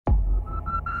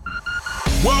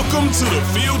Welcome to the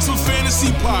Fields of Fantasy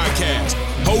podcast,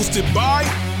 hosted by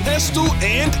Pestle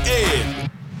and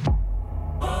Ed.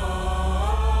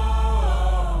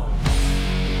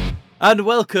 And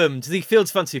welcome to the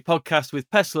Fields Fantasy podcast with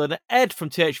Pestle and Ed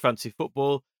from TH Fantasy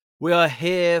Football. We are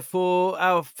here for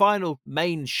our final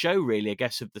main show, really, I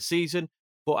guess, of the season,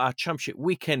 for our Championship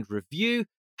weekend review.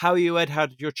 How are you, Ed? How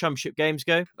did your Championship games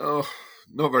go? Oh,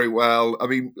 not very well. I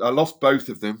mean, I lost both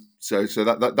of them. So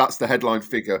that's the headline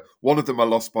figure. One of them I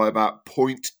lost by about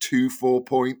 0.24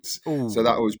 points. Ooh. So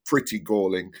that was pretty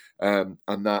galling. And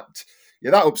that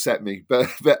upset me. But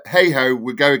hey-ho,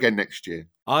 we'll go again next year.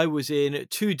 I was in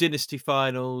 2 Dynasty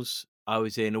finals. I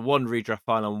was in 1 redraft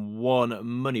final and 1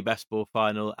 Money Best Ball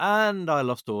final, and I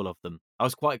lost all of them. I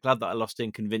was quite glad that I lost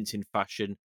in convincing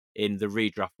fashion in the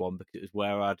redraft one because it was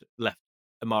where I'd left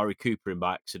Amari Cooper in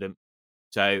by accident.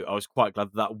 So I was quite glad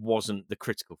that wasn't the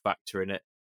critical factor in it.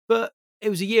 But it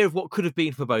was a year of what could have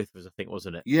been for both of us, I think,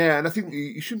 wasn't it? Yeah, and I think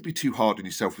you shouldn't be too hard on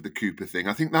yourself with the Cooper thing.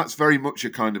 I think that's very much a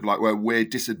kind of like where we're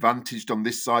disadvantaged on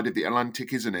this side of the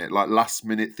Atlantic, isn't it? Like last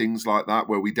minute things like that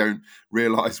where we don't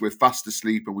realise we're fast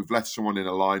asleep and we've left someone in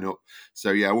a lineup.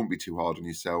 So yeah, I wouldn't be too hard on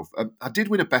yourself. I did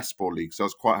win a best ball league, so I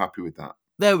was quite happy with that.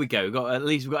 There we go. At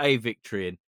least we've got a victory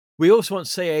in. We also want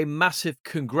to say a massive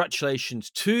congratulations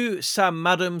to Sam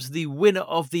Madams, the winner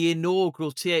of the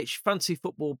inaugural TH Fantasy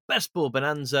Football Best Ball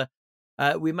Bonanza.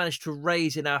 We managed to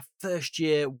raise in our first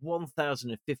year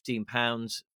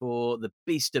 £1,015 for the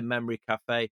Beeston Memory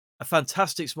Cafe, a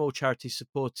fantastic small charity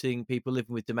supporting people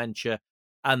living with dementia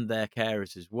and their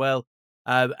carers as well.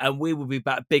 And we will be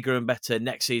back bigger and better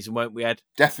next season, won't we, Ed?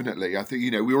 Definitely. I think,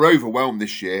 we were overwhelmed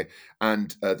this year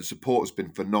and the support has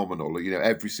been phenomenal.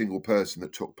 Every single person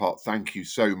that took part, thank you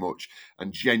so much.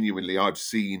 And genuinely, I've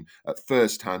seen at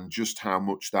first hand just how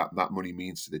much that money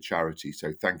means to the charity.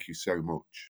 So thank you so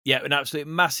much. Yeah, an absolute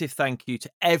massive thank you to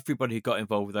everybody who got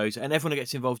involved with those and everyone who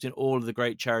gets involved in all of the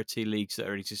great charity leagues that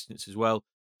are in existence as well,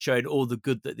 showing all the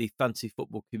good that the fantasy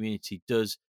football community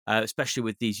does. Especially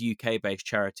with these UK-based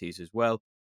charities as well.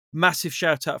 Massive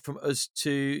shout out from us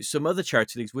to some other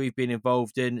charity leagues we've been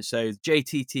involved in. So the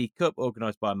JTT Cup,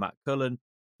 organised by Matt Cullen,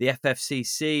 the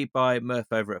FFCC by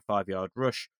Murph over at 5 Yard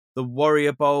Rush, the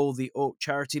Warrior Bowl, the Orc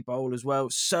Charity Bowl as well.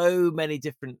 So many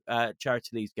different charity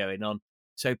leagues going on.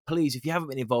 So please, if you haven't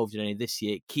been involved in any this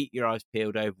year, keep your eyes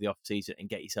peeled over the off-season and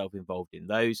get yourself involved in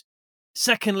those.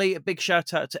 Secondly, a big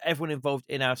shout out to everyone involved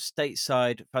in our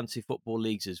stateside fantasy football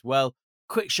leagues as well.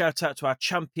 Quick shout out to our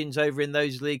champions over in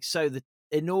those leagues. So the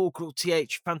inaugural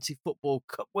TH Fantasy Football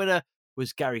Cup winner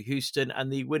was Gary Houston, and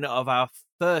the winner of our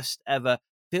first ever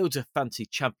Fields of Fantasy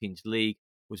Champions League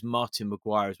was Martin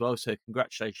Maguire as well. So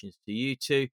congratulations to you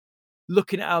two.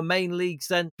 Looking at our main leagues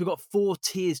then, we've got 4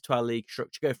 tiers to our league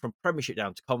structure, go from Premiership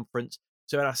down to Conference.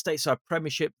 So in our stateside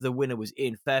Premiership, the winner was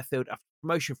Ian Fairfield after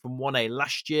promotion from 1A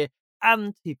last year,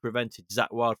 and he prevented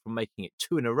Zach Wild from making it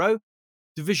 2 in a row.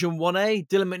 Division 1A,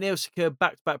 Dylan McNeil secured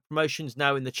back-to-back promotions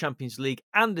now in the Champions League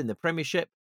and in the Premiership.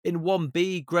 In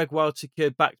 1B, Greg Wild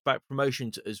secured back-to-back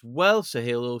promotions as well, so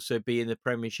he'll also be in the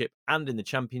Premiership and in the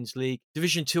Champions League.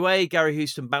 Division 2A, Gary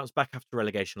Houston bounced back after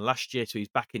relegation last year, so he's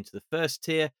back into the first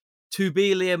tier.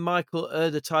 2B, Liam Michael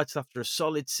earned the title after a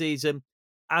solid season,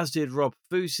 as did Rob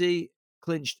Fusi.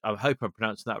 Clinched, I hope I'm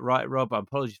pronouncing that right, Rob.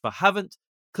 Apologies if I haven't.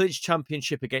 Clinched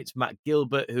championship against Matt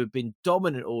Gilbert, who had been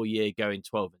dominant all year, going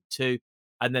 12-2.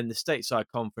 And then the stateside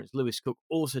conference, Lewis Cook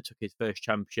also took his first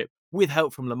championship with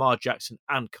help from Lamar Jackson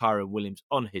and Kyron Williams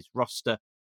on his roster.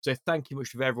 So thank you much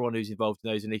for everyone who's involved in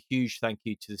those. And a huge thank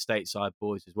you to the stateside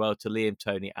boys as well, to Liam,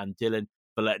 Tony and Dylan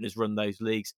for letting us run those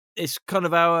leagues. It's kind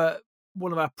of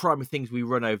one of our primary things we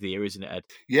run over the year, isn't it, Ed?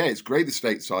 Yeah, it's great, the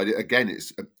stateside. Again,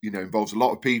 it's involves a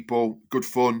lot of people, good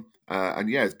fun. And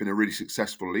yeah, it's been a really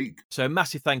successful league. So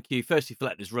massive thank you, firstly, for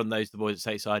letting us run those, the boys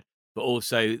at stateside, but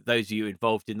also those of you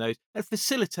involved in those and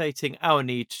facilitating our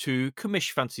need to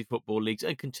commission fantasy football leagues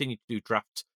and continue to do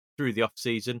drafts through the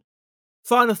off-season.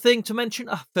 Final thing to mention,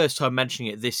 first time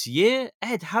mentioning it this year,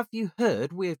 Ed, have you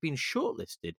heard we have been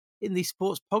shortlisted in the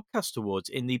Sports Podcast Awards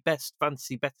in the Best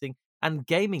Fantasy Betting and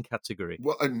Gaming category?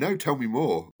 Well, no, tell me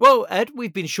more. Well, Ed,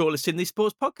 we've been shortlisted in the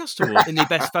Sports Podcast Award in the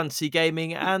Best Fantasy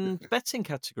Gaming and Betting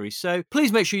category. So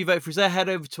please make sure you vote for us there. Head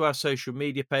over to our social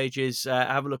media pages.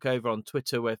 Have a look over on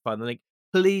Twitter where you find the link.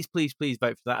 Please, please, please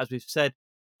vote for that. As we've said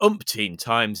umpteen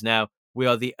times now, we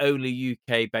are the only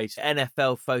UK-based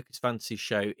NFL-focused fantasy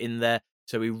show in there.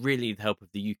 So we really need the help of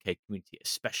the UK community,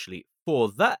 especially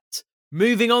for that.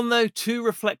 Moving on, though, to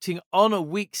reflecting on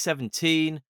Week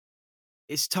 17.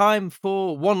 It's time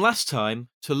for one last time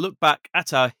to look back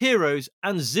at our heroes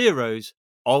and zeros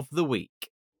of the week.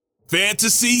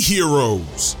 Fantasy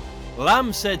Heroes.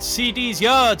 Lamb said CD's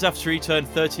yards after he turned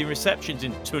 13 receptions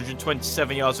in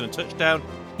 227 yards and a touchdown.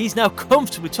 He's now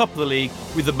comfortably top of the league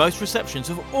with the most receptions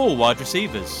of all wide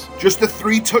receivers. Just the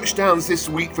 3 touchdowns this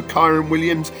week for Kyren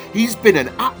Williams. He's been an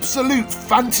absolute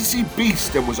fantasy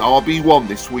beast and was RB1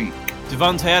 this week.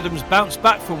 Devontae Adams bounced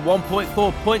back from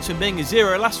 1.4 points from being a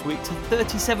 0 last week to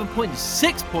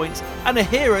 37.6 points and a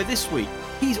hero this week.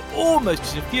 He's almost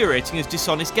as infuriating as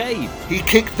Dishonest Gabe. He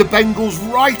kicked the Bengals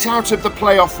right out of the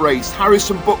playoff race.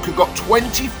 Harrison Butker got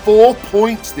 24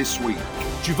 points this week.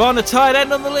 Giovanna tight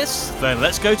end on the list? Then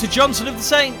let's go to Johnson of the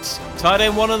Saints. Tight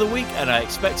end 1 of the week, and I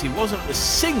expect he wasn't on a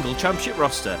single championship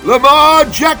roster. Lamar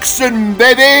Jackson,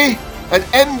 baby! An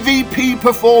MVP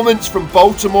performance from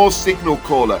Baltimore's signal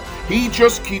caller. He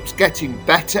just keeps getting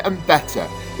better and better.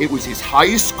 It was his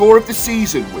highest score of the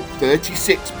season with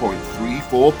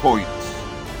 36.34 points.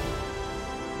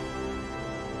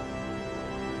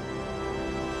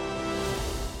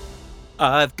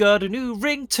 I've got a new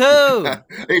ringtone.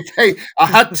 I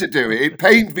had to do it. It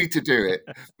pained me to do it.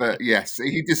 But yes,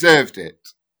 he deserved it.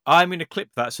 I'm going to clip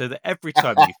that so that every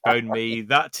time you phone me,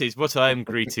 that is what I am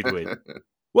greeted with.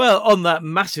 Well, on that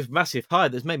massive, massive high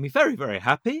that's made me very, very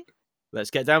happy, let's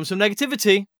get down some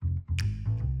negativity.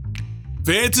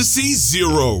 Fantasy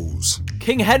Zeros.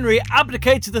 King Henry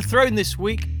abdicated the throne this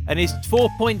week, and his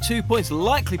 4.2 points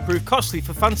likely proved costly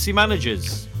for fantasy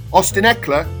managers. Austin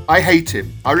Eckler, I hate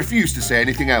him. I refuse to say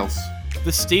anything else.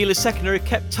 The Steelers secondary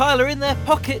kept Tyler in their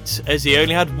pocket as he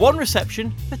only had 1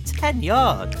 reception for 10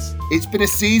 yards. It's been a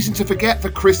season to forget for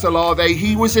Chris Olave.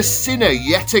 He was a sinner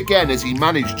yet again as he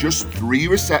managed just 3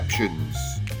 receptions.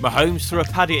 Mahomes threw a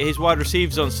paddy at his wide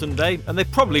receivers on Sunday, and they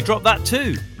probably dropped that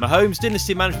too. Mahomes'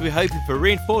 dynasty management will be hoping for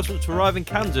reinforcements to arrive in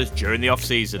Kansas during the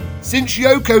off-season. Since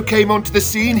Yoko came onto the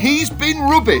scene, he's been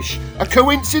rubbish. A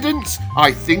coincidence?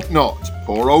 I think not.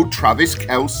 Poor old Travis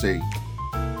Kelce.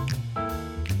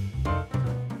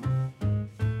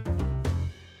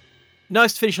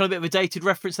 Nice to finish on a bit of a dated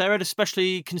reference there, Ed,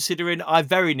 especially considering I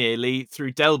very nearly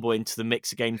threw Delboy into the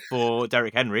mix again for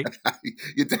Derrick Henry.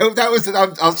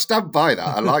 I'll stand by that.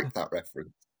 I like that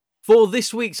reference. For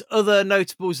this week's other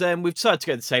notables, then, we've decided to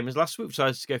go the same as last week. We've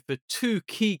decided to go for 2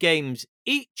 key games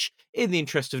each in the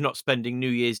interest of not spending New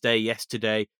Year's Day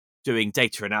yesterday doing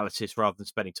data analysis rather than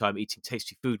spending time eating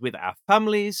tasty food with our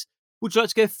families. Would you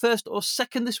like to go first or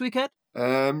second this week, Ed?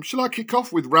 Shall I kick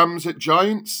off with Rams at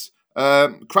Giants?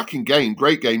 Cracking game,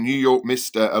 great game. New York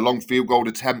missed a long field goal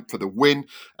attempt for the win,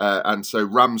 and so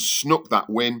Rams snuck that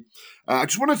win. I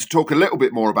just wanted to talk a little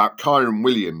bit more about Kyren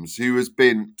Williams, who has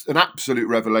been an absolute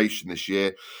revelation this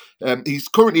year. He's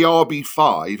currently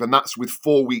RB5, and that's with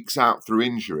 4 weeks out through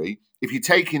injury. If you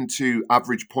take into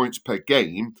average points per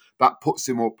game, that puts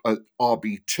him up at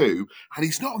RB2, and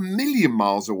he's not a million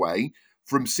miles away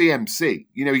from CMC.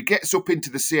 You know, he gets up into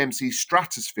the CMC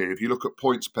stratosphere if you look at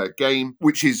points per game,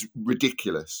 which is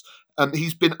ridiculous.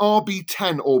 He's been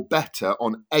RB10 or better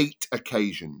on 8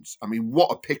 occasions. I mean,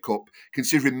 what a pickup,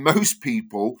 considering most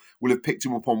people will have picked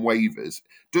him up on waivers.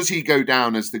 Does he go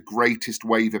down as the greatest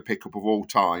waiver pickup of all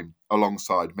time,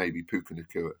 alongside maybe Puka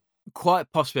Nacua?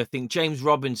 Quite possibly. I think James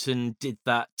Robinson did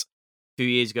that 2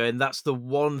 years ago, and that's the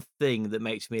one thing that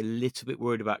makes me a little bit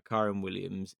worried about Kyren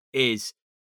Williams is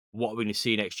what we're going to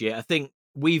see next year. I think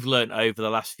we've learned over the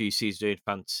last few seasons doing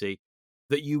fantasy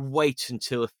that you wait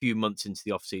until a few months into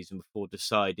the off-season before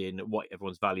deciding what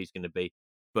everyone's value is going to be.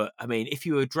 But, I mean, if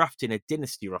you were drafting a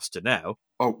dynasty roster now,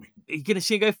 you're going to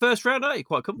see him go first round, aren't you?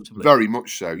 Quite comfortably. Very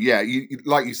much so, yeah.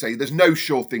 Like you say, there's no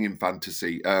sure thing in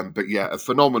fantasy. But, yeah, a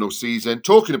phenomenal season.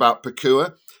 Talking about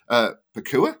Pakua.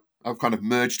 Pakua? I've kind of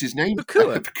merged his name.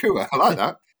 Pakua. Pakua, I like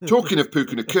that. Talking of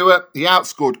Puka Nacua, he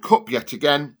outscored Kupp yet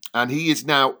again, and he is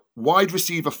now wide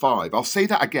receiver 5. I'll say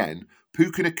that again.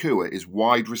 Puka Nacua is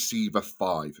wide receiver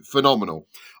 5. Phenomenal.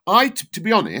 To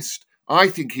be honest, I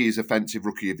think he is Offensive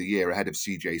Rookie of the Year ahead of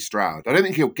CJ Stroud. I don't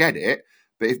think he'll get it,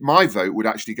 but if my vote would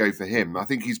actually go for him, I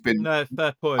think he's been... No,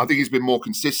 fair point. I think he's been more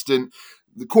consistent.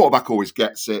 The quarterback always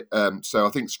gets it, so I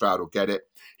think Stroud will get it.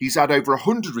 He's had over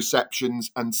 100 receptions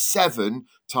and 7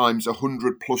 times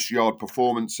 100-plus yard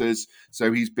performances,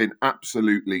 so he's been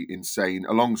absolutely insane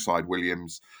alongside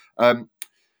Williams.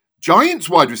 Giants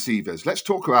wide receivers, let's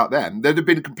talk about them. They'd have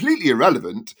been completely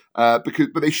irrelevant, but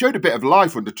they showed a bit of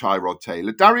life under Tyrod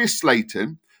Taylor. Darius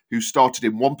Slayton, who started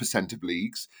in 1% of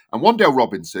leagues, and Wan'Dale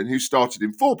Robinson, who started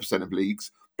in 4% of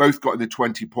leagues, both got in the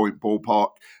 20-point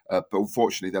ballpark, but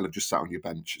unfortunately they'll have just sat on your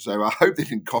bench. So I hope they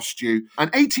didn't cost you. And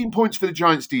 18 points for the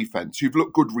Giants defense, who've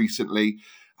looked good recently.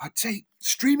 I'd say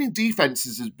streaming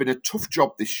defenses has been a tough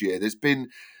job this year. There's been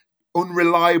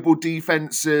unreliable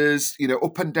defenses,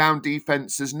 up and down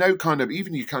defenses. No kind of,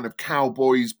 even your kind of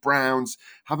Cowboys, Browns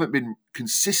haven't been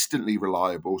consistently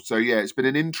reliable. So yeah, it's been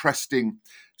an interesting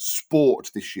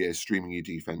sport this year, streaming your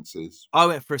defenses. I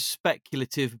went for a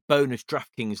speculative bonus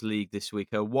DraftKings league this week,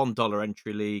 a $1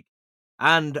 entry league.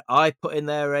 And I put in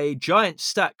there a giant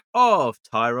stack of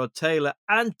Tyrod Taylor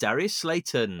and Darius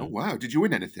Slayton. Oh, wow. Did you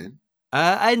win anything?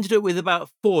 I ended up with about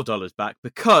 $4 back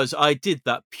because I did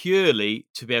that purely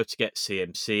to be able to get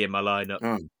CMC in my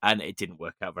lineup. And it didn't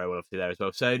work out very well there as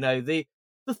well. So, no, the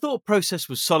thought process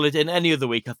was solid. In any other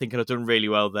week, I think I'd have done really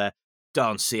well there.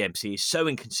 Darn, CMC is so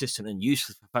inconsistent and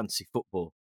useless for fantasy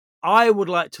football. I would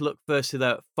like to look firstly,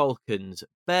 though, at Falcons,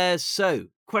 Bears. So,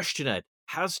 question, Ed.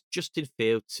 Has Justin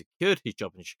Fields secured his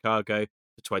job in Chicago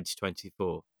for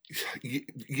 2024?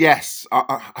 Yes.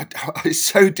 It's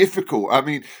so difficult. I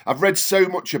mean, I've read so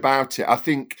much about it.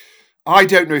 I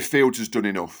don't know if Fields has done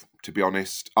enough, to be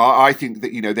honest. I think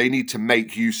that, they need to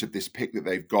make use of this pick that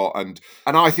they've got. And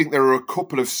I think there are a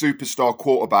couple of superstar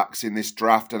quarterbacks in this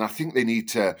draft. And I think they need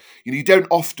to, you don't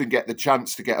often get the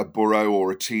chance to get a Burrow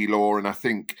or a T-Law. And I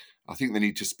think they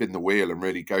need to spin the wheel and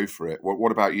really go for it.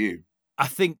 What about you? I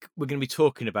think we're going to be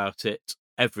talking about it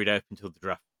every day up until the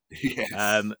draft.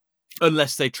 Yes.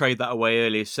 Unless they trade that away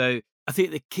earlier. So I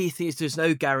think the key thing is there's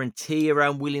no guarantee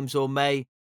around Williams or May,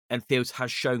 and Fields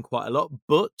has shown quite a lot,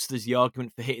 but there's the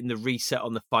argument for hitting the reset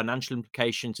on the financial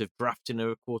implications of drafting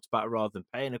a quarterback rather than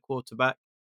paying a quarterback.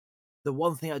 The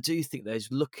one thing I do think, though, is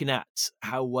looking at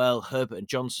how well Herbert and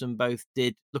Johnson both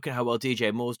did, looking at how well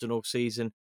DJ Moore's done all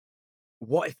season.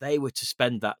 What if they were to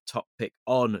spend that top pick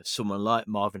on someone like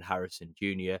Marvin Harrison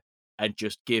Jr. and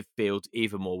just give Fields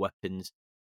even more weapons?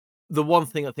 The one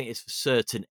thing I think is for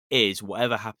certain is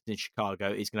whatever happens in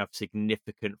Chicago is going to have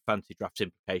significant fantasy draft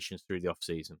implications through the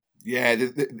offseason. Yeah,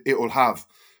 it will have,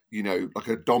 like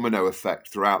a domino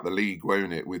effect throughout the league,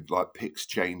 won't it? With like picks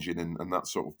changing and that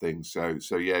sort of thing. So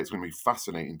yeah, it's going to be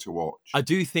fascinating to watch. I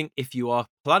do think if you are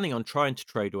planning on trying to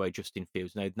trade away Justin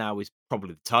Fields, now is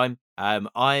probably the time.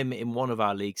 I'm in one of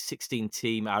our leagues,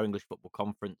 16-team, our English Football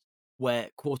Conference, where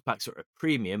quarterbacks are at a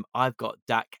premium. I've got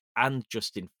Dak and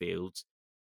Justin Fields,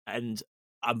 and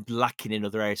I'm lacking in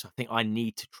other areas. So I think I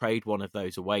need to trade one of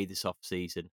those away this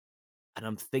offseason. And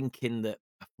I'm thinking that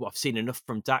I've seen enough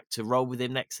from Dak to roll with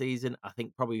him next season. I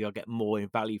think probably I'll get more in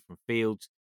value from Fields.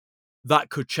 That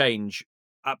could change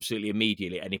absolutely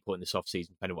immediately at any point in this offseason,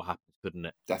 depending on what happens, couldn't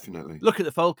it? Definitely. Look at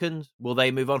the Falcons. Will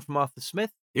they move on from Arthur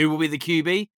Smith? Who will be the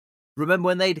QB? Remember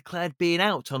when they declared being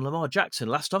out on Lamar Jackson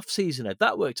last offseason, Ed?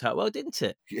 That worked out well, didn't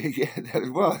it? Yeah,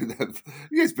 well,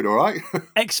 it's been all right.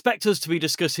 Expect us to be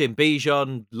discussing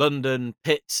Bijan, London,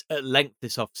 Pitts at length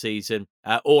this offseason.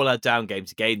 All our down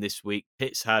games again this week.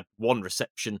 Pitts had one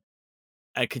reception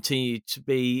and continued to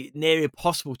be near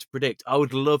impossible to predict. I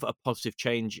would love a positive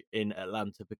change in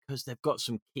Atlanta because they've got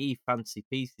some key fancy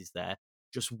pieces there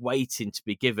just waiting to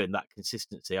be given that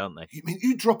consistency, aren't they? I mean,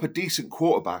 you drop a decent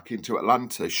quarterback into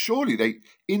Atlanta, surely they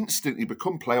instantly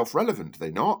become playoff relevant, do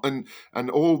they not? And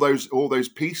all those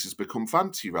pieces become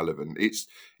fantasy relevant.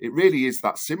 It really is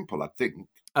that simple, I think.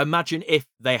 Imagine if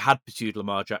they had pursued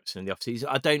Lamar Jackson in the offseason.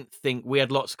 I don't think we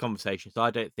had lots of conversations.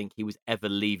 I don't think he was ever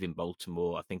leaving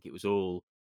Baltimore. I think it was all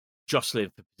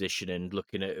jostling for position and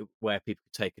looking at where people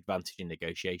could take advantage in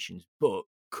negotiations. But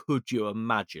could you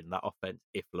imagine that offense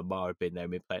if Lamar had been there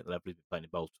and been playing at the level he's been playing in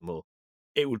Baltimore?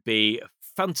 It would be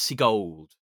fantasy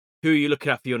gold. Who are you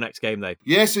looking at for your next game, though?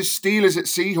 Yes, it's Steelers at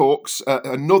Seahawks.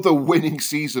 Another winning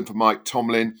season for Mike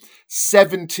Tomlin.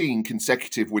 17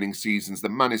 consecutive winning seasons. The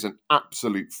man is an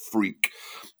absolute freak.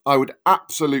 I would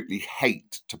absolutely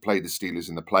hate to play the Steelers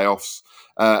in the playoffs,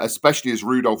 especially as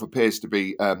Rudolph appears to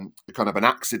be kind of an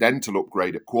accidental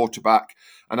upgrade at quarterback.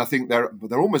 And I think they're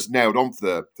almost nailed on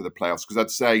for the playoffs, because I'd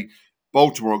say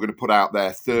Baltimore are going to put out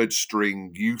their third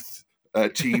string youth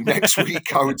team next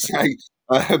week, I would say.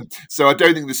 So I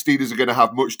don't think the Steelers are going to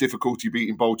have much difficulty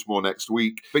beating Baltimore next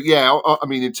week. But yeah, I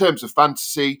mean, in terms of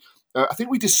fantasy, I think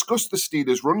we discussed the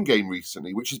Steelers' run game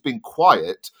recently, which has been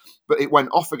quiet, but it went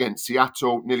off against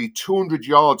Seattle. Nearly 200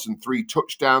 yards and 3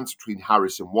 touchdowns between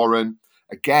Harris and Warren.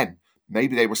 Again,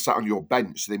 maybe they were sat on your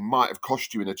bench, so they might have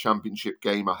cost you in a championship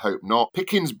game. I hope not.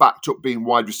 Pickens backed up being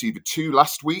wide receiver 2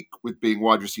 last week, with being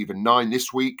wide receiver 9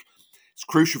 this week. It's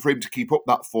crucial for him to keep up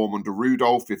that form under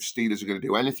Rudolph if Steelers are going to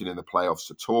do anything in the playoffs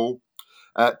at all.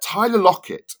 Tyler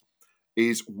Lockett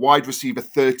is wide receiver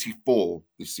 34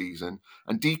 this season,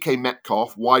 and DK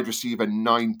Metcalf, wide receiver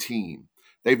 19.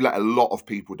 They've let a lot of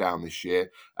people down this year.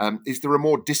 Is there a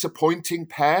more disappointing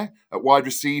pair at wide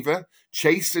receiver?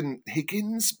 Chase and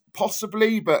Higgins,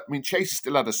 possibly, but I mean, Chase has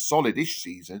still had a solid-ish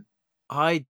season.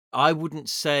 I wouldn't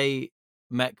say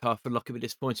Metcalf and Lockett were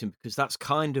disappointing because that's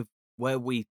kind of where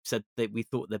we said that we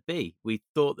thought they'd be. We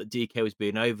thought that DK was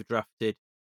being overdrafted.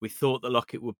 We thought that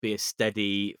Lockett would be a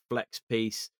steady flex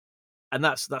piece. And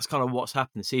that's kind of what's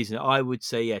happened this season. I would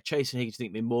say, yeah, Chase and Higgins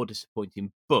think been more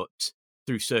disappointing, but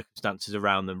through circumstances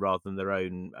around them rather than their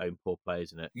own poor play,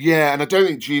 isn't it? Yeah, and I don't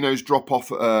think Gino's drop-off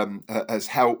has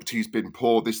helped. He's been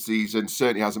poor this season.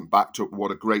 Certainly hasn't backed up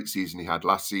what a great season he had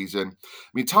last season. I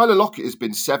mean, Tyler Lockett has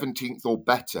been 17th or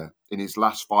better in his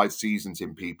last 5 seasons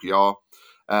in PPR.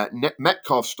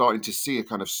 Metcalf's starting to see a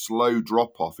kind of slow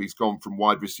drop-off. He's gone from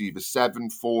wide receiver 7,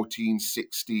 14,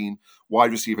 16,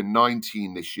 wide receiver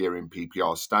 19 this year in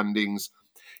PPR standings.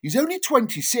 He's only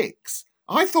 26.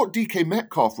 I thought DK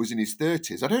Metcalf was in his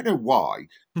 30s. I don't know why.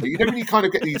 But you don't really kind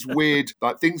of get these weird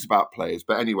things about players.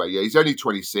 But anyway, yeah, he's only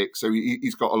 26, so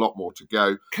he's got a lot more to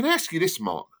go. Can I ask you this,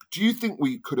 Mark? Do you think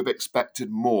we could have expected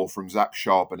more from Zach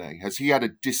Charbonnet? Has he had a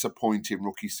disappointing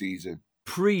rookie season?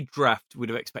 Pre-draft, we'd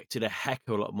have expected a heck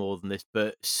of a lot more than this,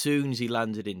 but as soon as he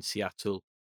landed in Seattle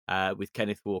with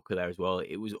Kenneth Walker there as well,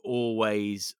 it was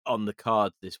always on the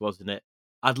cards, this, wasn't it?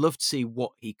 I'd love to see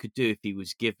what he could do if he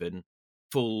was given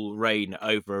full reign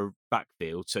over a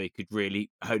backfield so he could really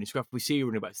hone his craft. We see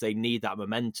running backs, they need that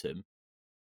momentum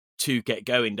to get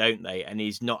going, don't they? And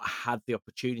he's not had the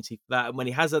opportunity for that. And when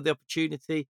he has had the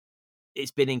opportunity,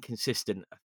 it's been inconsistent.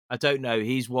 I don't know.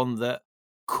 He's one that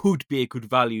could be a good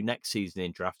value next season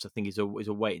in drafts. I think he's a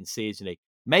wait and see, isn't he?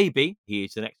 Maybe he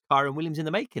is the next Kyren Williams in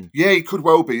the making. Yeah, he could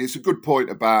well be. It's a good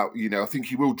point about, I think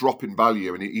he will drop in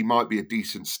value and he might be a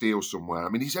decent steal somewhere. I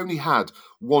mean, he's only had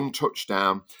 1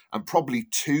 touchdown and probably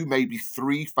 2, maybe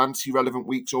 3 fancy relevant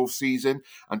weeks all season.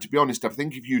 And to be honest, I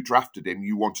think if you drafted him,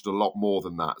 you wanted a lot more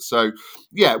than that. So,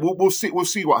 yeah, we'll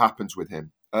see what happens with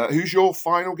him. Who's your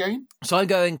final game? So I'm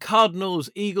going Cardinals,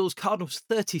 Eagles. Cardinals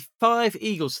 35,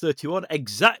 Eagles 31,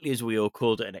 exactly as we all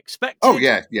called it and expected. Oh,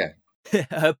 yeah.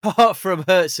 Apart from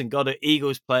Hurts and Goddard,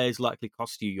 Eagles players likely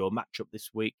cost you your matchup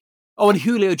this week. Oh, and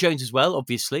Julio Jones as well,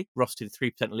 obviously. Rostered in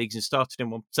 3% leagues and started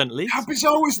in 1% leagues. How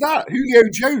bizarre was that? Julio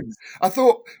Jones. I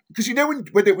thought, because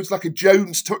when it was like a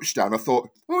Jones touchdown, I thought,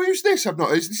 oh, who's this?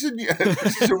 Is this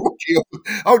a rookie?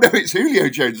 Oh, no, it's Julio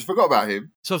Jones. I forgot about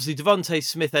him. So obviously, Devontae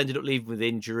Smith ended up leaving with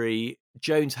injury.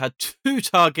 Jones had 2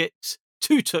 targets,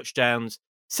 2 touchdowns,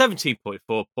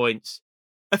 17.4 points.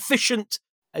 Efficient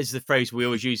is the phrase we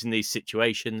always use in these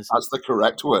situations. That's the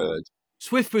correct word.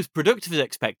 Swift was productive as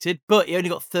expected, but he only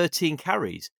got 13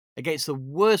 carries against the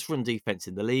worst run defense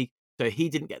in the league, so he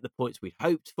didn't get the points we'd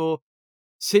hoped for.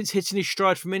 Since hitting his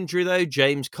stride from injury, though,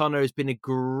 James Conner has been a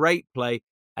great play,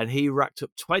 and he racked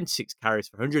up 26 carries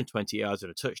for 120 yards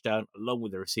and a touchdown, along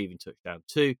with a receiving touchdown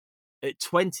too. At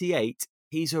 28,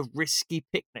 he's a risky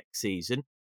pick next season,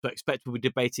 so I expect we'll be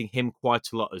debating him quite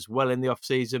a lot as well in the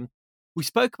offseason. We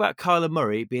spoke about Kyler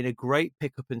Murray being a great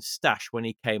pickup and stash when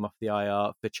he came off the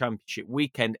IR for Championship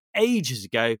weekend ages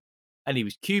ago, and he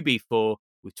was QB4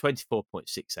 with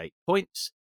 24.68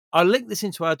 points. I'll link this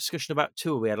into our discussion about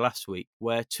Tua we had last week,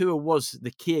 where Tua was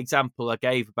the key example I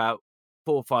gave about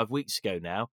 4 or 5 weeks ago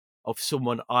now of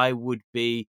someone I would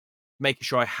be making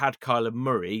sure I had Kyler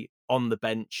Murray on the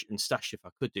bench and stashed if I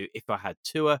could do, if I had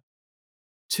Tua.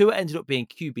 Tua ended up being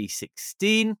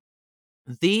QB16.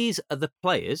 These are the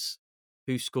players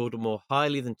who scored more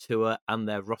highly than Tua and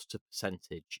their roster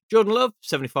percentage. Jordan Love,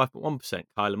 75.1%.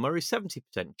 Kyler Murray, 70%.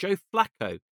 Joe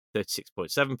Flacco,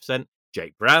 36.7%.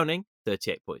 Jake Browning,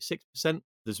 38.6%.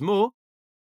 There's more.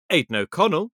 Aiden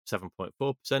O'Connell,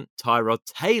 7.4%. Tyrod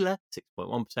Taylor,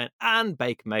 6.1%. And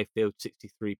Baker Mayfield,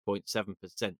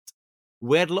 63.7%.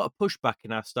 We had a lot of pushback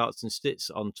in our starts and sits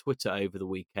on Twitter over the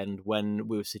weekend when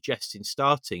we were suggesting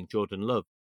starting Jordan Love,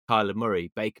 Kyler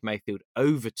Murray, Baker Mayfield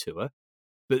over Tua.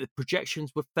 But the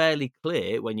projections were fairly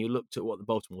clear when you looked at what the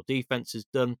Baltimore defense has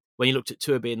done, when you looked at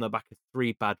Tua being in the back of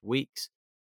 3 bad weeks.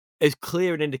 As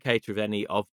clear an indicator of any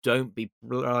of don't be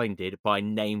blinded by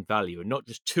name value, and not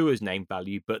just Tua's name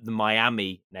value, but the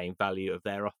Miami name value of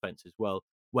their offense as well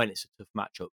when it's a tough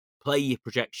matchup. Play your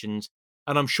projections,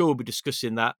 and I'm sure we'll be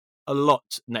discussing that a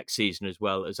lot next season as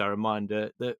well as a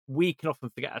reminder that we can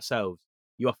often forget ourselves.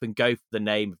 You often go for the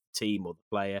name of the team or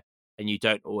the player, and you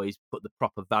don't always put the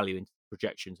proper value into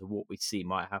projections of what we see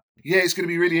might happen. Yeah, it's going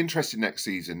to be really interesting next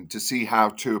season to see how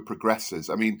Tua progresses.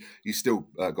 I mean, you still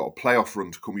got a playoff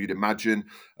run to come, you'd imagine.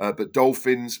 But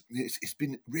Dolphins, it's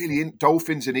been really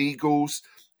Dolphins and Eagles,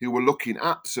 who were looking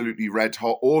absolutely red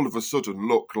hot, all of a sudden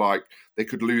look like they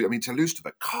could lose. I mean, to lose to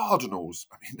the Cardinals,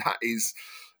 I mean,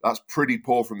 that's pretty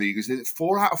poor from the Eagles. Is it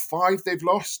 4 out of 5 they've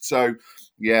lost? So,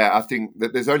 yeah, I think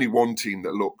that there's only one team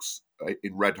that looks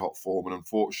in red hot form, and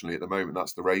unfortunately at the moment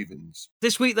that's the Ravens.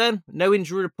 This week then, no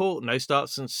injury report, no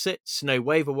starts and sits, no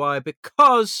waiver wire,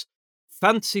 because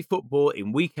fantasy football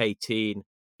in week 18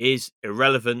 is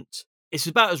irrelevant. It's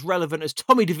about as relevant as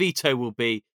Tommy DeVito will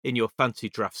be in your fantasy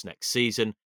drafts next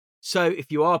season. So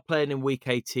if you are playing in week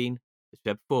 18, as we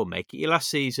said before, make it your last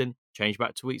season, change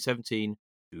back to week 17,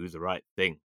 do the right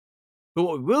thing. But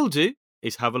what we will do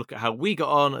is have a look at how we got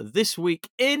on this week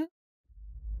in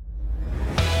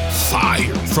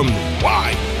Fire from the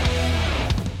Wire.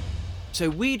 So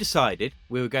we decided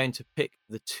we were going to pick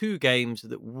the 2 games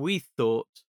that we thought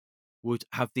would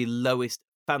have the lowest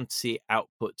fantasy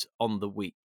output on the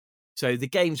week. So the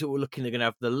games that we're looking are going to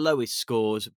have the lowest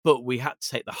scores, but we had to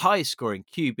take the highest scoring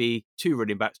QB, 2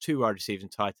 running backs, 2 wide receivers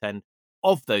and tight end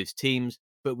of those teams,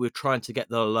 but we're trying to get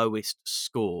the lowest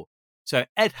score. So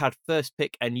Ed had first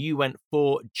pick and you went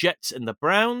for Jets and the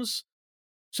Browns.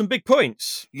 Some big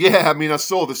points. Yeah, I mean, I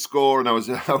saw the score and I was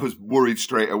worried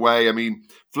straight away. I mean,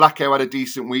 Flacco had a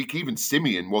decent week. Even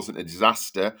Simeon wasn't a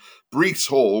disaster. Breece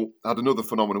Hall had another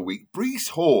phenomenal week. Breece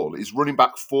Hall is running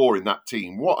back 4 in that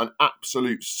team. What an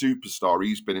absolute superstar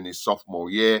he's been in his sophomore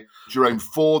year. Jerome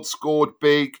Ford scored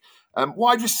big.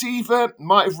 Wide receiver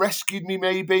might have rescued me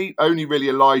maybe. Only really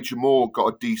Elijah Moore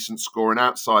got a decent score, and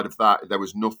outside of that, there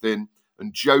was nothing.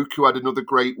 And Joku had another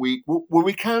great week. Were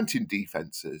we counting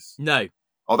defences? No.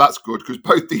 Oh, that's good, because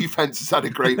both defences had a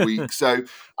great week. So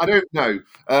I don't know.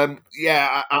 I'm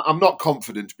not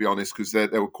confident, to be honest, because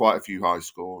there were quite a few high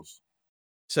scores.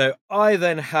 So I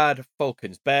then had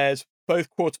Falcons Bears. Both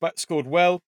quarterbacks scored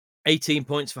well. 18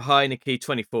 points for Heineke,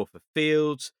 24 for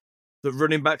Fields. The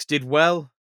running backs did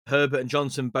well. Herbert and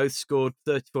Johnson both scored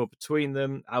 34 between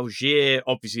them. Algier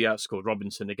obviously outscored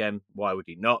Robinson again. Why would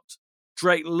he not?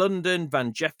 Drake London,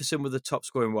 Van Jefferson were the top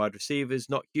scoring wide receivers,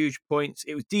 not huge points.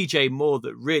 It was DJ Moore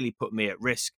that really put me at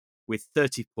risk with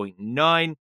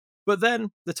 30.9. But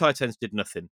then the tight ends did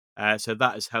nothing. So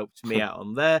that has helped me out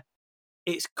on there.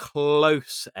 It's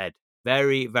close, Ed.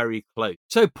 Very, very close.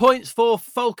 So points for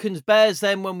Falcons Bears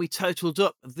then, when we totaled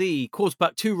up the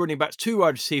quarterback, 2 running backs, 2 wide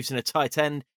receivers and a tight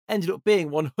end, ended up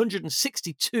being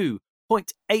 162.84.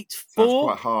 That's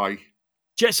quite high.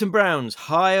 Jets and Browns,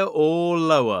 higher or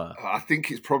lower? I think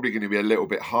it's probably going to be a little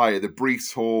bit higher. The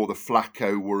Breece Hall, the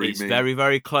Flacco worry me. It's very,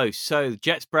 very close. So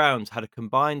Jets Browns had a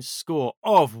combined score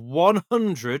of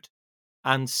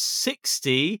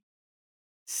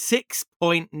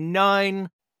 166.9.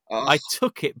 I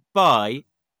took it by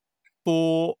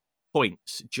 4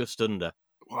 points, just under.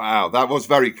 Wow, that was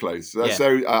very close. Yeah.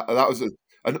 So that was an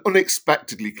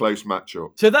unexpectedly close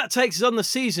matchup. So that takes us on the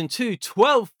season to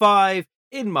 12-5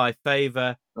 in my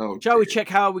favour. Shall we check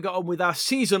how we got on with our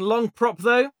season-long prop,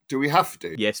 though? Do we have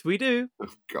to? Yes, we do.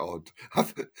 Oh, God.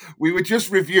 We were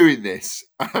just reviewing this,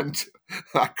 and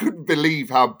I couldn't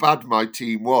believe how bad my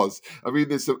team was. I mean,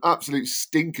 there's some absolute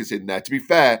stinkers in there. To be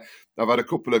fair, I've had a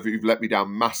couple of who've let me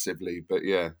down massively, but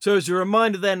yeah. So as a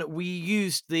reminder then, we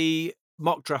used the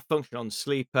mock draft function on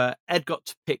Sleeper. Ed got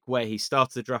to pick where he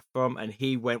started the draft from, and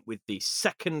he went with the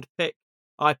second pick.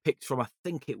 I picked from, I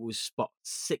think it was spot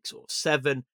 6 or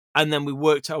 7. And then we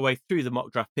worked our way through the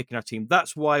mock draft, picking our team.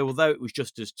 That's why, although it was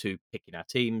just us 2 picking our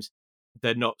teams,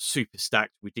 they're not super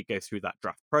stacked. We did go through that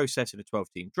draft process in a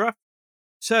 12-team draft.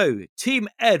 So, Team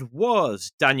Ed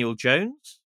was Daniel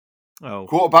Jones.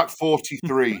 Quarterback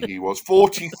 43, he was.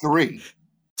 43.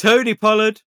 Tony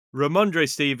Pollard, Ramondre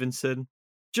Stevenson,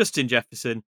 Justin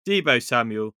Jefferson, Deebo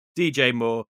Samuel, DJ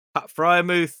Moore, Pat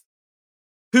Freiermuth.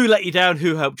 Who let you down?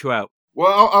 Who helped you out?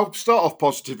 Well, I'll start off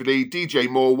positively. DJ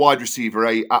Moore, wide receiver,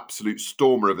 absolute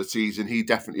stormer of a season. He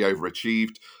definitely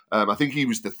overachieved. I think he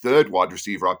was the 3rd wide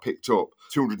receiver I picked up,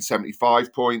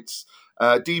 275 points.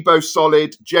 Deebo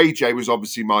solid. JJ was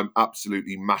obviously my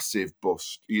absolutely massive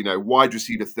bust. You know, wide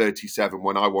receiver 37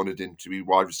 when I wanted him to be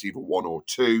wide receiver 1 or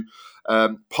 2.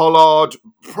 Pollard,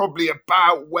 probably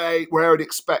about where I'd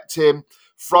expect him.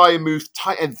 Freiermuth,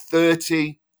 tight end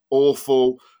 30,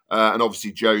 awful. And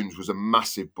obviously Jones was a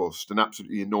massive bust, an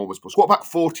absolutely enormous bust. Quarterback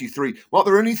 43. Well,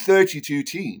 there are only 32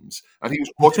 teams, and he was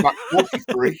quarterback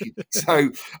 43.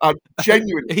 So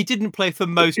genuinely... He didn't play for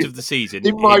most of the season.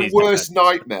 In my worst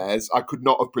nightmares, I could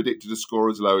not have predicted a score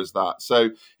as low as that. So,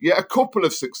 yeah, a couple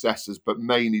of successes, but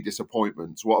mainly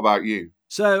disappointments. What about you?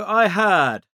 So I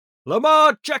had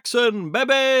Lamar Jackson,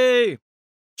 baby!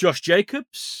 Josh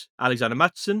Jacobs, Alexander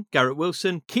Mattison, Garrett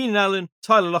Wilson, Keenan Allen,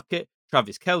 Tyler Lockett,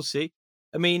 Travis Kelce.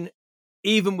 I mean,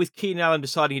 even with Keenan Allen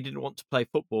deciding he didn't want to play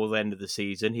football at the end of the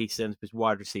season, he sends his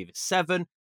wide receiver 7. So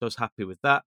I was happy with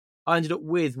that. I ended up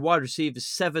with wide receivers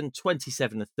 7,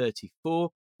 27 and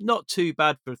 34. Not too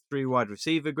bad for a 3 wide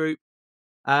receiver group.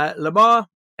 Lamar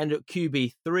ended up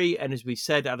QB3, and as we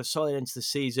said, had a solid end to the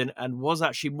season and was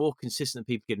actually more consistent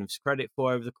than people give him credit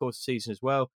for over the course of the season as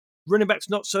well. Running backs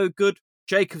not so good.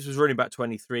 Jacobs was running back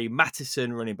 23,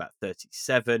 Mattison running back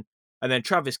 37, and then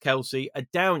Travis Kelce, a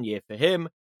down year for him,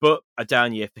 but a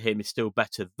down year for him is still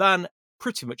better than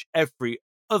pretty much every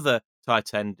other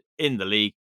tight end in the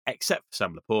league, except for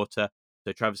Sam Laporta.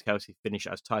 So Travis Kelce finished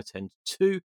as tight end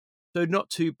 2, so not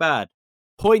too bad.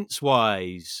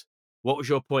 Points-wise, what was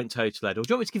your point total, Ed? Or do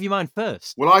you want me to give you mine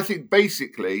first? Well, I think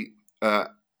basically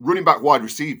running back wide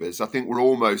receivers, I think we're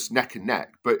almost neck and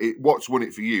neck. But what's won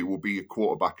it for you will be your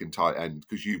quarterback and tight end,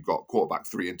 because you've got quarterback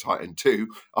 3 and tight end 2.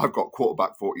 I've got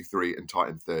quarterback 43 and tight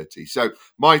end 30. So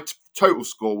my total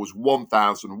score was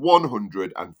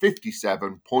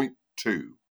 1,157.2.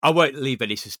 I won't leave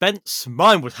any suspense.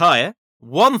 Mine was higher,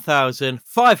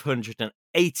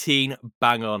 1,518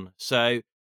 bang on. So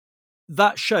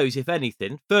that shows, if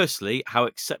anything, firstly, how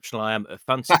exceptional I am at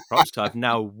fantasy props. I've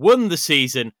now won the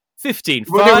season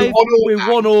 15-5. We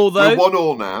won all, though. We won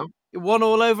all now. Won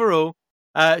all overall.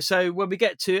 So when we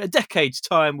get to a decade's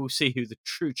time, we'll see who the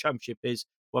true championship is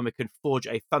when we can forge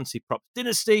a fantasy props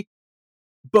dynasty.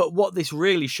 But what this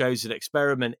really shows an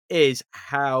experiment is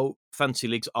how fantasy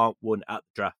leagues aren't won at the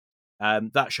draft.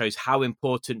 That shows how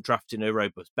important drafting a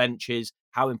robust bench is,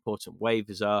 how important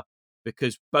waivers are,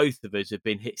 because both of us have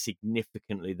been hit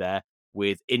significantly there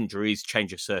with injuries,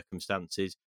 change of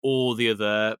circumstances, all the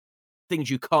other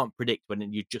things you can't predict when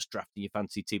you're just drafting your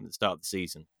fantasy team at the start of the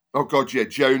season. Oh, God, yeah.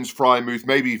 Jones, Freiermuth,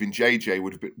 maybe even JJ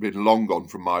would have been long gone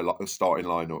from my starting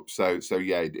lineup. So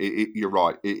yeah, you're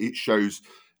right. It shows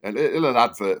a little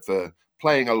advert for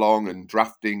playing along and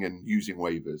drafting and using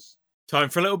waivers. Time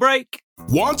for a little break.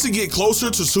 Want to get closer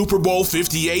to Super Bowl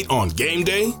 58 on game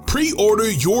day?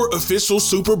 Pre-order your official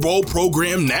Super Bowl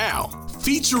program now.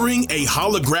 Featuring a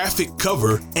holographic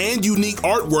cover and unique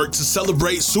artwork to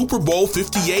celebrate Super Bowl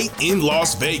 58 in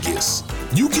Las Vegas.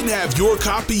 You can have your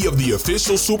copy of the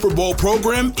official Super Bowl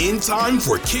program in time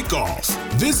for kickoff.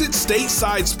 Visit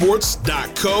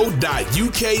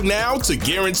statesidesports.co.uk now to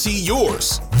guarantee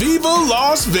yours. Viva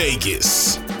Las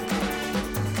Vegas!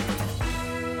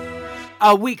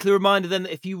 Our weekly reminder then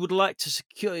that if you would like to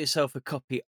secure yourself a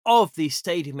copy of the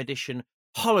Stadium Edition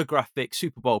holographic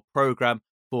Super Bowl program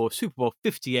for Super Bowl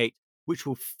 58, which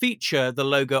will feature the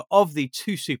logo of the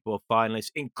 2 Super Bowl finalists,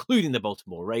 including the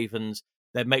Baltimore Ravens,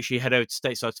 then make sure you head over to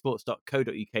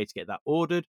statesidesports.co.uk to get that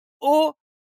ordered, or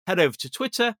head over to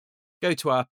Twitter, go to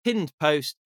our pinned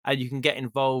post, and you can get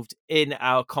involved in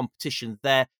our competition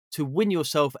there to win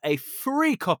yourself a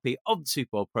free copy of the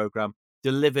Super Bowl program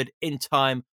delivered in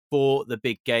time for the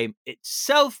big game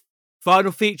itself.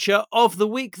 Final feature of the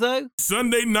week, though.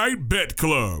 Sunday Night Bet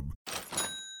Club.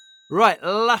 Right,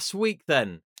 last week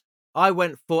then, I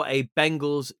went for a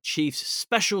Bengals-Chiefs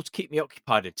special to keep me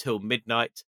occupied until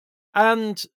midnight,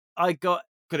 and I got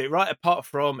it right apart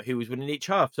from who was winning each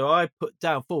half. So I put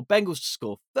down for Bengals to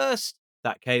score first.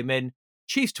 That came in.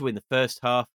 Chiefs to win the first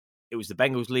half. It was the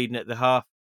Bengals leading at the half.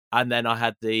 And then I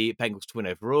had the Bengals to win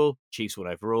overall. Chiefs won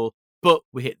overall. But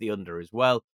we hit the under as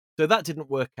well. So that didn't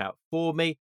work out for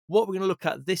me. What we're going to look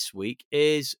at this week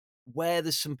is where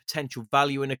there's some potential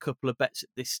value in a couple of bets at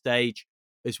this stage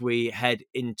as we head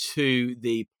into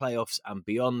the playoffs and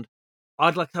beyond.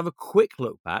 I'd like to have a quick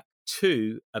look back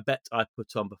to a bet I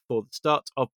put on before the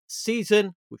start of the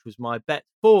season, which was my bet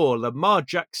for Lamar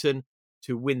Jackson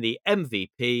to win the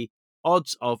MVP,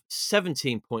 odds of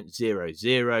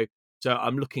 17.00. So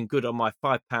I'm looking good on my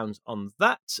 £5 on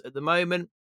that at the moment.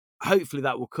 Hopefully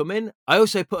that will come in. I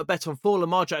also put a bet on for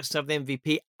Lamar Jackson to have the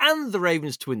MVP and the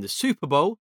Ravens to win the Super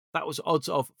Bowl. That was odds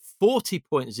of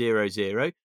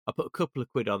 40.00. I put a couple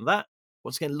of quid on that.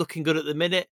 Once again, looking good at the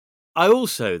minute. I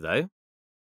also, though,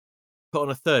 put on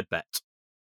a third bet.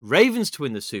 Ravens to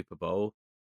win the Super Bowl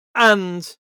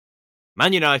and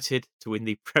Man United to win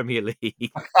the Premier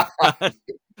League.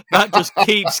 That just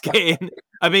keeps getting...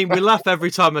 I mean, we laugh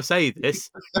every time I say this,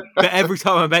 but every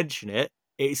time I mention it,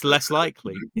 it's less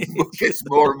likely. It's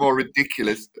more and more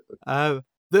ridiculous.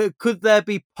 Could there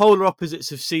be polar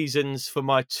opposites of seasons for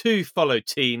my 2 followed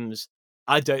teams?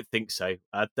 I don't think so.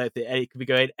 I don't think it could be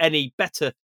going any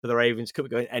better for the Ravens. Could be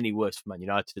going any worse for Man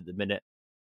United at the minute.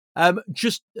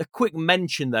 Just a quick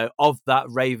mention, though, of that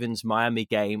Ravens-Miami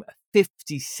game,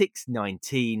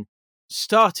 56-19.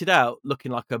 Started out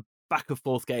looking like a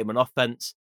back-and-forth game on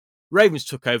offense. Ravens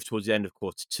took over towards the end of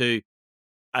quarter 2.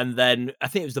 And then I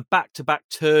think it was the back-to-back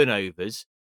turnovers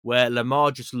where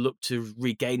Lamar just looked to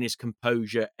regain his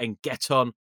composure and get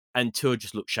on, and Tua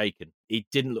just looked shaken. He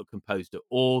didn't look composed at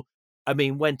all. I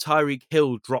mean, when Tyreek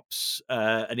Hill drops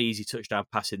an easy touchdown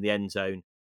pass in the end zone,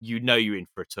 you know you're in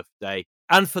for a tough day.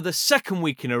 And for the second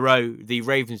week in a row, the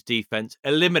Ravens defense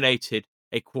eliminated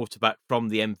a quarterback from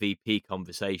the MVP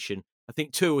conversation. I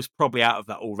think Tua was probably out of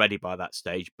that already by that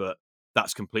stage, but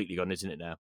that's completely gone, isn't it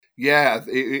now? Yeah,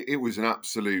 it was an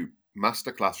absolute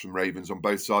masterclass from Ravens on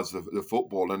both sides of the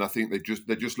football, and I think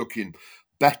they're just looking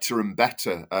better and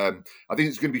better. I think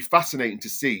it's going to be fascinating to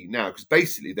see now because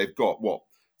basically they've got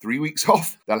 3 weeks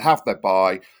off. They'll have their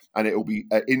bye, and it'll be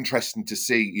interesting to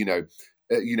see.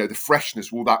 The freshness,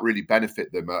 will that really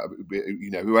benefit them?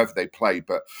 Whoever they play,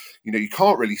 but you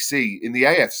can't really see in the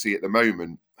AFC at the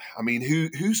moment. I mean,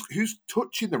 who's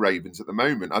touching the Ravens at the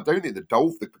moment? I don't think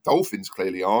the Dolphins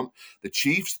clearly aren't. The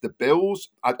Chiefs, the Bills,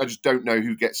 I just don't know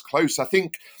who gets close. I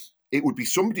think it would be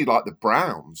somebody like the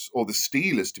Browns or the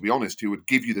Steelers, to be honest, who would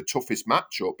give you the toughest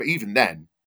matchup. But even then,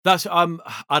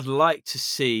 I'd like to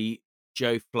see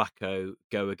Joe Flacco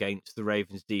go against the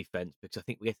Ravens defense because I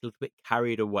think we get a little bit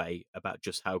carried away about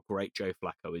just how great Joe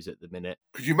Flacco is at the minute.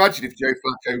 Could you imagine if Joe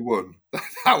Flacco won?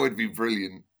 That would be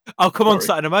brilliant. I'll come on to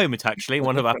that in a moment, actually,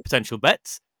 one of our potential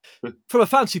bets. From a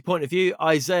fantasy point of view,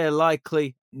 Isaiah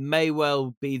Likely may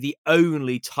well be the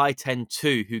only tight end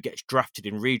 2 who gets drafted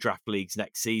in redraft leagues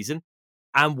next season.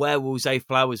 And where will Zay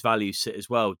Flowers' value sit as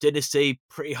well? Dynasty,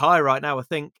 pretty high right now, I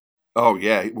think. Oh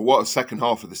yeah, what a second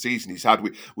half of the season he's had.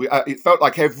 It felt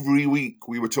like every week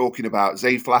we were talking about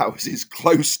Zay Flowers is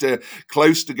close to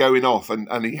going off,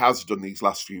 and he has done these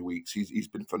last few weeks. He's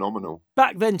been phenomenal.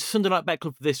 Back then to Sunday Night Bet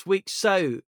Club for this week.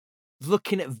 So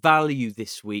looking at value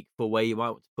this week for where you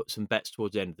might want to put some bets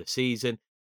towards the end of the season.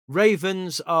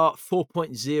 Ravens are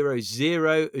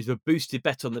 4.00 is a boosted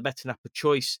bet on the betting app of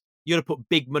choice. You got to put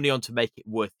big money on to make it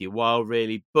worth your while,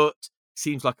 really, but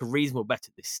seems like a reasonable bet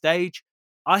at this stage.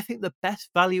 I think the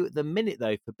best value at the minute,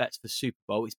 though, for bets for Super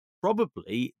Bowl is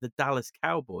probably the Dallas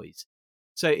Cowboys.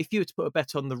 So if you were to put a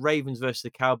bet on the Ravens versus the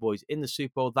Cowboys in the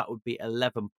Super Bowl, that would be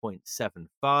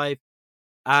 11.75.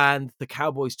 And the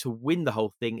Cowboys to win the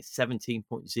whole thing,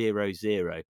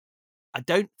 17.00. I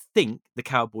don't think the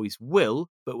Cowboys will,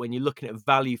 but when you're looking at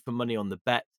value for money on the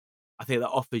bet, I think that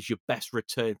offers your best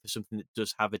return for something that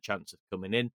does have a chance of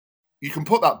coming in. You can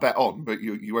put that bet on, but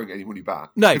you won't get any money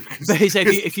back. No, but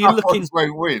if you're looking,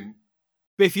 won't win.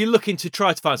 But if you're looking to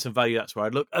try to find some value, that's where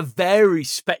I'd look. A very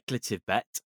speculative bet.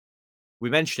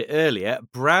 We mentioned it earlier.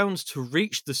 Browns to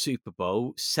reach the Super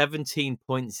Bowl,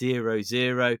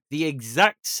 17.00. The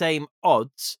exact same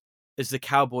odds as the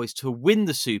Cowboys to win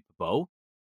the Super Bowl.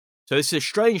 So this is a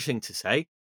strange thing to say.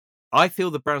 I feel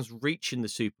the Browns reaching the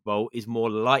Super Bowl is more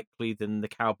likely than the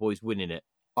Cowboys winning it.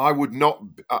 I would not.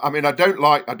 I mean, I don't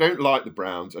like the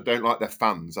Browns. I don't like their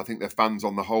fans. I think their fans,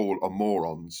 on the whole, are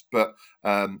morons. But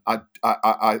I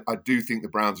do think the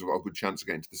Browns have got a good chance of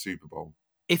getting to the Super Bowl.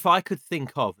 If I could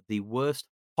think of the worst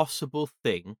possible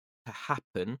thing to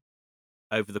happen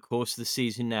over the course of the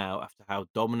season now, after how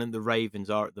dominant the Ravens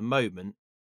are at the moment,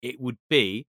 it would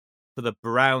be for the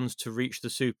Browns to reach the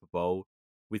Super Bowl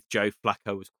with Joe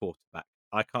Flacco as quarterback.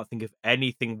 I can't think of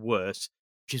anything worse,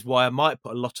 which is why I might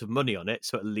put a lot of money on it,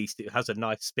 so at least it has a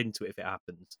nice spin to it if it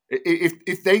happens.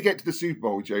 If they get to the Super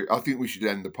Bowl, Joe, I think we should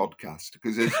end the podcast,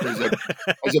 because as a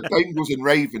Bengals and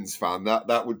Ravens fan,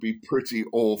 that would be pretty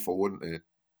awful, wouldn't it?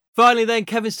 Finally then,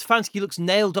 Kevin Stefanski looks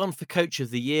nailed on for Coach of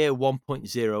the Year,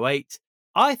 1.08.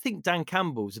 I think Dan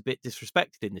Campbell's a bit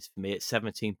disrespected in this for me at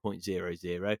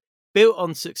 17.00. Built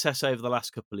on success over the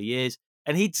last couple of years,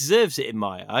 and he deserves it in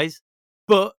my eyes.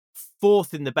 But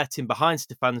fourth in the betting behind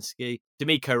Stefanski,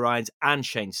 D'Amico Ryans and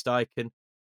Shane Steichen.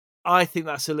 I think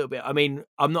that's a little bit... I mean,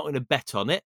 I'm not going to bet on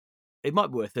it. It might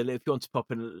be worth it if you want to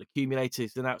pop in a little accumulator.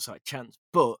 It's an outside chance.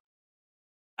 But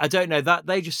I don't know. That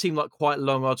they just seem like quite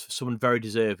long odds for someone very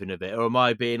deserving of it. Or am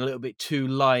I being a little bit too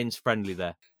Lions friendly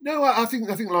there? No, I think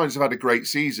Lions have had a great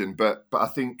season. But I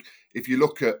think if you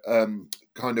look at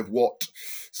kind of what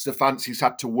Stefanski's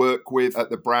had to work with at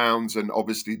the Browns, and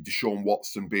obviously Deshaun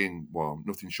Watson being, well,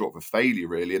 nothing short of a failure,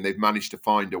 really, and they've managed to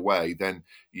find a way, then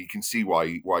you can see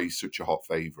why he's such a hot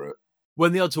favourite.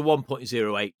 When the odds are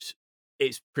 1.08,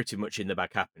 it's pretty much in the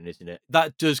bag happening, isn't it?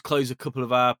 That does close a couple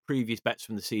of our previous bets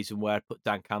from the season where I put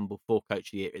Dan Campbell for Coach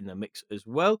of the Year in the mix as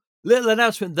well. Little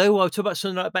announcement though, while I talk about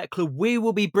Sunday Night Bet Club, we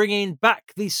will be bringing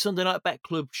back the Sunday Night Bet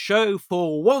Club show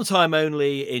for one time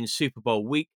only in Super Bowl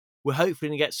week. We're hopefully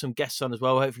going to get some guests on as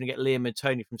well. We're hopefully going to get Liam and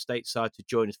Tony from Stateside to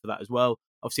join us for that as well.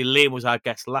 Obviously, Liam was our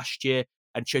guest last year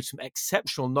and showed some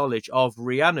exceptional knowledge of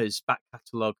Rihanna's back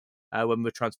catalogue when we were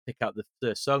trying to pick out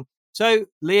the song. So,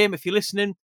 Liam, if you're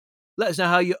listening, let us know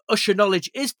how your Usher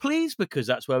knowledge is, please, because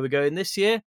that's where we're going this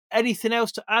year. Anything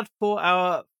else to add for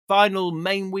our final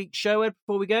main week show, Ed,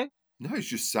 before we go? No, it's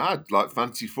just sad. Like,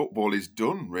 fantasy football is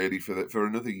done, really, for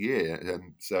another year.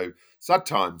 And so, sad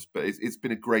times, but it's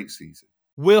been a great season.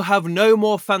 We'll have no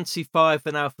more Fantasy 5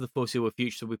 for now for the foreseeable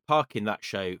future, so we're parking that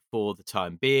show for the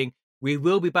time being. We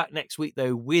will be back next week,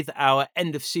 though, with our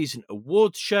end-of-season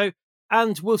awards show,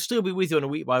 and we'll still be with you on a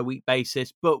week-by-week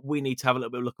basis, but we need to have a little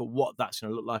bit of a look at what that's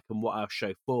going to look like and what our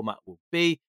show format will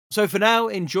be. So for now,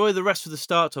 enjoy the rest of the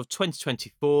start of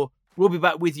 2024. We'll be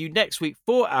back with you next week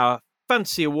for our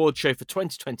Fantasy Awards show for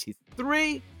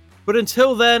 2023. But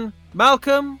until then,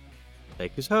 Malcolm,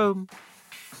 take us home.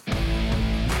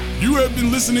 You have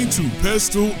been listening to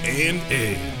Pestle and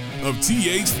Ed of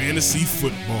TH Fantasy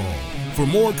Football. For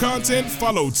more content,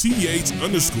 follow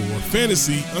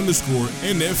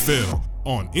TH_fantasy_NFL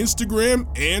on Instagram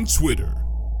and Twitter.